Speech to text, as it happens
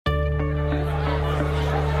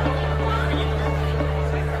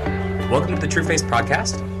Welcome to the True Faith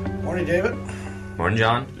Podcast. Morning, David. Morning,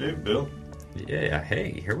 John. Hey, Bill. Yeah,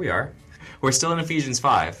 hey, here we are. We're still in Ephesians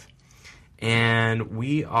 5, and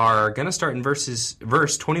we are going to start in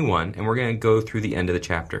verse 21, and we're going to go through the end of the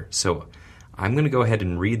chapter. So I'm going to go ahead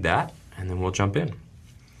and read that, and then we'll jump in.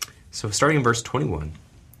 So starting in verse 21,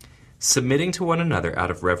 submitting to one another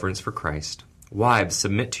out of reverence for Christ. Wives,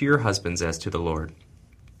 submit to your husbands as to the Lord.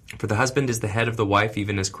 For the husband is the head of the wife,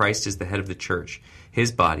 even as Christ is the head of the church,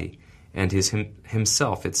 his body, and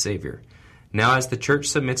himself its Savior. Now as the church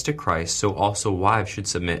submits to Christ, so also wives should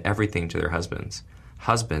submit everything to their husbands.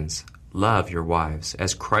 Husbands, love your wives,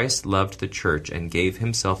 as Christ loved the church and gave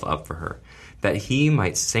himself up for her, that he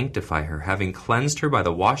might sanctify her, having cleansed her by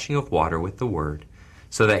the washing of water with the word,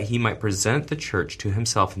 so that he might present the church to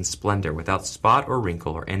himself in splendor, without spot or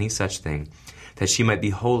wrinkle or any such thing, that she might be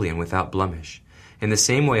holy and without blemish. In the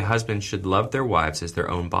same way, husbands should love their wives as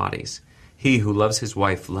their own bodies. He who loves his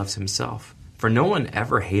wife loves himself. For no one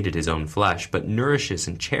ever hated his own flesh, but nourishes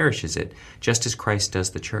and cherishes it, just as Christ does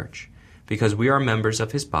the church, because we are members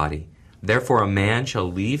of his body. Therefore a man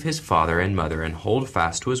shall leave his father and mother and hold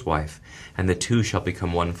fast to his wife, and the two shall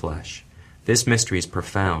become one flesh. This mystery is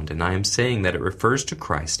profound, and I am saying that it refers to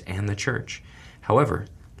Christ and the church. However,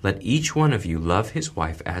 let each one of you love his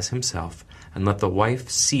wife as himself, and let the wife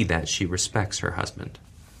see that she respects her husband.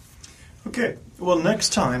 Okay, well,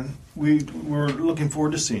 next time, we're looking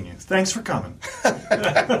forward to seeing you. Thanks for coming.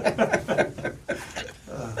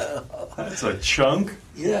 That's a chunk.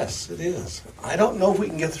 Yes, it is. I don't know if we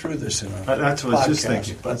can get through this in a That's what I was just podcast,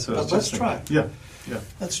 thinking. but let's try. Yeah.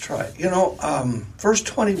 Let's try. You know, verse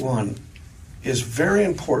 21 is very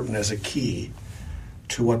important as a key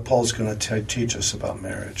to what Paul's going to teach us about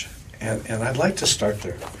marriage. And I'd like to start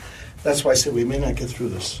there. That's why I said we may not get through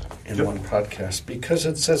this in one podcast, because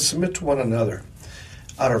it says submit to one another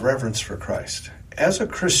out of reverence for Christ. As a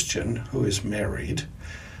Christian who is married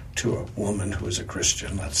to a woman who is a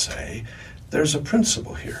Christian, let's say, there's a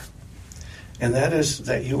principle here. And that is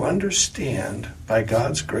that you understand, by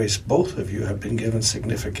God's grace, both of you have been given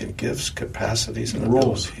significant gifts, capacities, and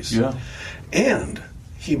abilities. Yeah. And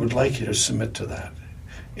he would like you to submit to that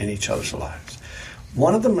in each other's lives.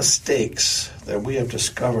 One of the mistakes that we have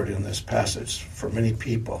discovered in this passage for many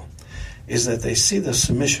people is that they see the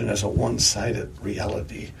submission as a one-sided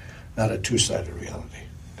reality, not a two-sided reality.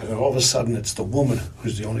 And then all of a sudden it's the woman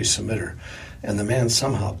who's the only submitter, and the man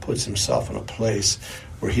somehow puts himself in a place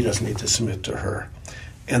where he doesn't need to submit to her.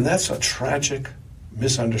 And that's a tragic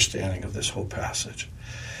misunderstanding of this whole passage.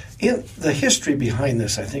 In the history behind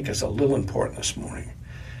this, I think, is a little important this morning.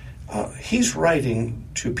 He's writing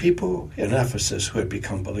to people in Ephesus who had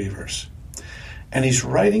become believers. And he's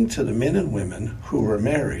writing to the men and women who were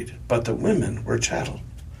married, but the women were chattel.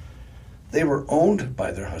 They were owned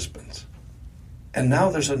by their husbands. And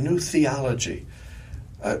now there's a new theology.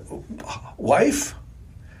 Wife,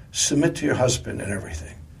 submit to your husband and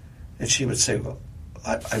everything. And she would say, well,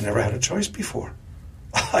 I never had a choice before.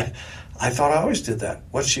 I thought I always did that.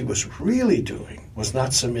 What she was really doing was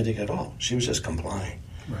not submitting at all. She was just complying.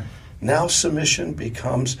 Right. Now submission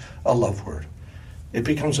becomes a love word. It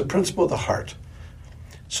becomes a principle of the heart.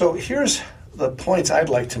 So here's the points I'd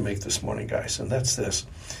like to make this morning, guys, and that's this.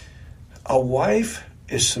 A wife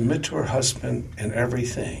is submit to her husband in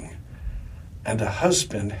everything, and a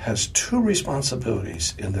husband has two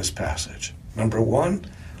responsibilities in this passage. Number one,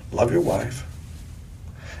 love your wife,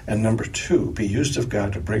 and number two, be used of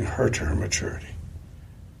God to bring her to her maturity.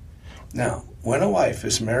 Now, when a wife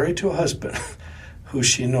is married to a husband who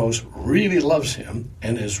she knows really loves him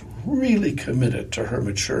and is really committed to her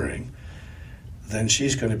maturing, then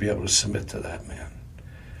she's going to be able to submit to that man.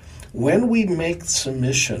 When we make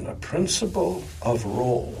submission a principle of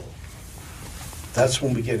role, that's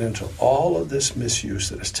when we get into all of this misuse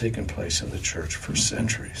that has taken place in the church for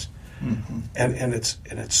centuries. Mm-hmm. And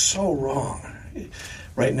it's so wrong.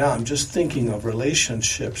 Right now, I'm just thinking of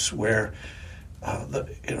relationships where,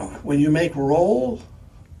 when you make role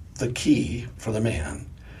the key for the man,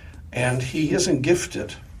 and he isn't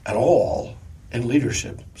gifted at all in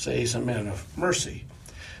leadership, say he's a man of mercy,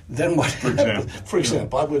 then what happens? For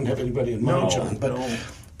example, I wouldn't have anybody in mind, John,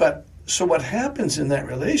 but so what happens in that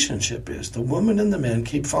relationship is the woman and the man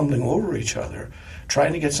keep fumbling over each other,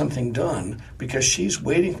 trying to get something done because she's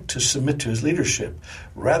waiting to submit to his leadership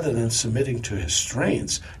rather than submitting to his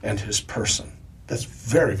strengths and his person. That's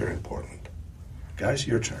very, very important. Guys,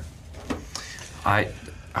 your turn.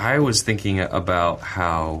 I was thinking about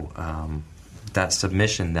how that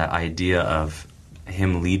submission, that idea of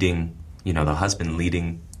him leading, the husband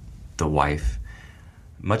leading the wife,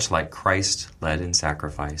 much like Christ led in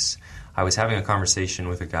sacrifice. I was having a conversation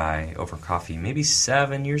with a guy over coffee maybe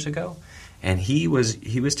 7 years ago, and he was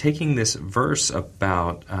taking this verse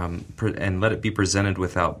about and let it be presented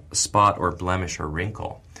without spot or blemish or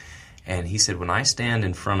wrinkle. And he said, when I stand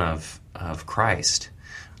in front of Christ,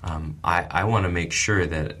 I want to make sure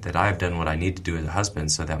that I've done what I need to do as a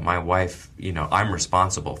husband so that my wife, I'm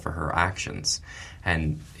responsible for her actions.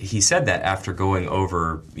 And he said that after going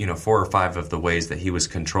over, 4 or 5 of the ways that he was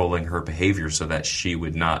controlling her behavior so that she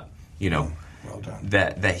would not, well done.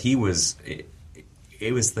 that he was,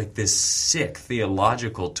 it was like this sick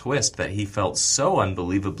theological twist that he felt so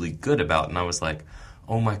unbelievably good about. And I was like,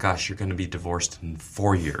 oh my gosh, you're going to be divorced in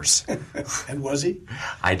 4 years. And was he?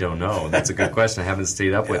 I don't know. That's a good question. I haven't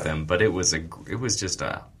stayed up with him, but it was just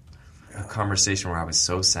a conversation where I was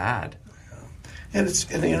so sad. And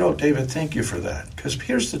David, thank you for that. Because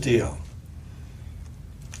here's the deal.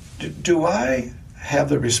 Do I have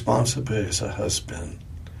the responsibility as a husband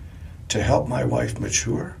to help my wife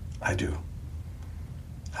mature? I do.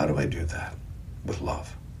 How do I do that? With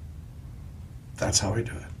love. That's how I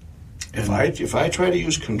do it. If I try to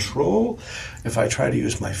use control, if I try to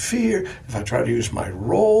use my fear, if I try to use my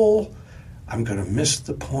role, I'm going to miss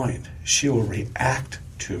the point. She will react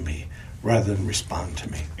to me rather than respond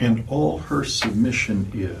to me. And all her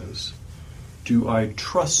submission is, do I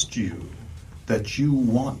trust you that you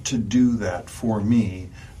want to do that for me,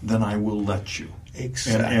 then I will let you.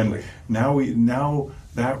 Exactly. And now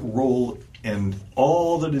that role and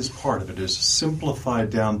all that is part of it is simplified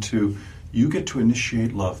down to, you get to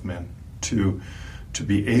initiate love, men, to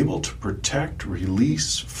be able to protect,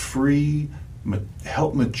 release, free,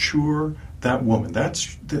 help mature that woman.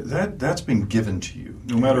 That's been given to you,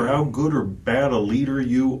 no matter how good or bad a leader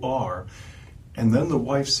you are. And then the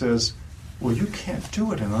wife says, well, you can't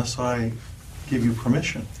do it unless I give you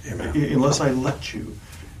permission, unless I let you.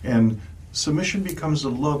 Submission becomes a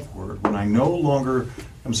love word when I no longer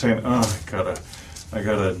am saying, oh, I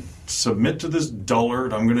gotta submit to this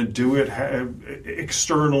dullard. I'm going to do it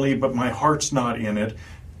externally, but my heart's not in it.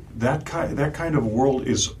 That kind of world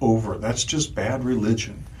is over. That's just bad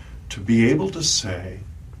religion. To be able to say,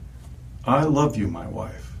 I love you, my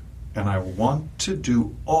wife, and I want to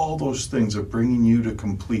do all those things of bringing you to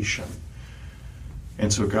completion.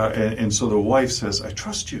 And so God, and so the wife says, I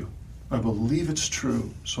trust you. I believe it's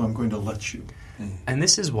true, so I'm going to let you. And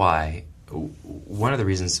this is why, one of the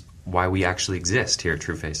reasons why we actually exist here at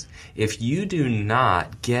True Faith. If you do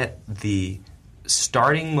not get the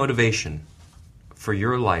starting motivation for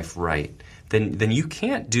your life right, then you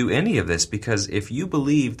can't do any of this, because if you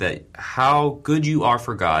believe that how good you are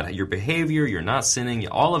for God, your behavior, you're not sinning,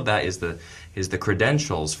 all of that is the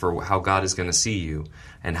credentials for how God is going to see you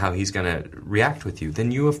and how He's going to react with you,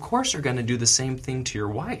 then you, of course, are going to do the same thing to your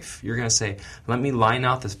wife. You're going to say, let me line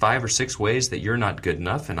out the 5 or 6 ways that you're not good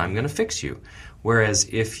enough, and I'm going to fix you. Whereas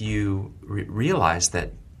if you realize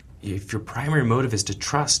that if your primary motive is to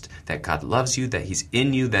trust that God loves you, that He's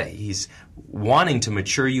in you, that He's wanting to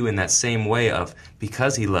mature you in that same way of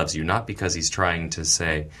because He loves you, not because He's trying to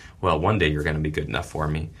say, well, one day you're going to be good enough for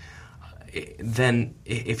me, then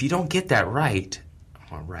if you don't get that right,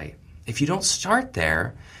 if you don't start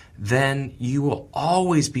there, then you will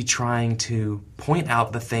always be trying to point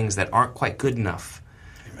out the things that aren't quite good enough.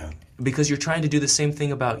 Amen. Because you're trying to do the same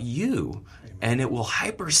thing about you. And it will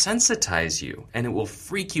hypersensitize you, and it will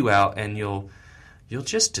freak you out, and you'll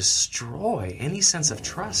just destroy any sense of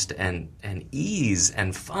trust and ease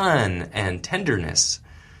and fun and tenderness.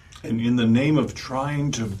 And in the name of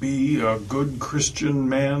trying to be a good Christian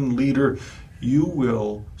man leader, you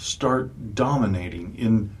will start dominating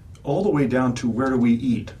in all the way down to where do we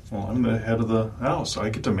eat? Well, I'm the head of the house. I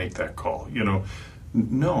get to make that call.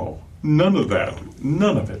 No, none of that.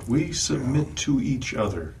 None of it. We submit to each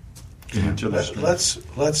other.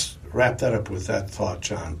 Let's wrap that up with that thought,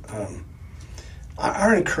 John.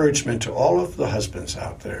 Our encouragement to all of the husbands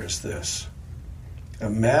out there is this.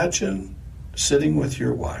 Imagine sitting with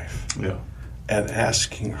your wife and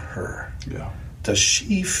asking her, does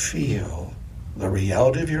she feel the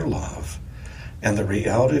reality of your love and the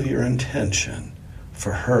reality of your intention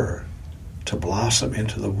for her to blossom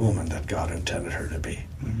into the woman that God intended her to be?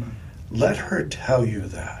 Mm-hmm. Let her tell you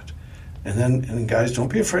that. And then guys,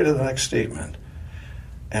 don't be afraid of the next statement.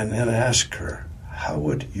 And then ask her, how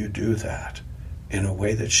would you do that in a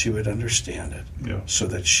way that she would understand it so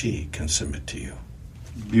that she can submit to you?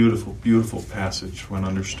 Beautiful, beautiful passage when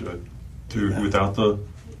understood without the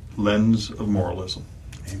lens of moralism.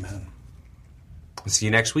 Amen. We'll see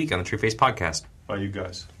you next week on the True Faith Podcast. Bye, you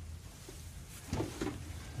guys.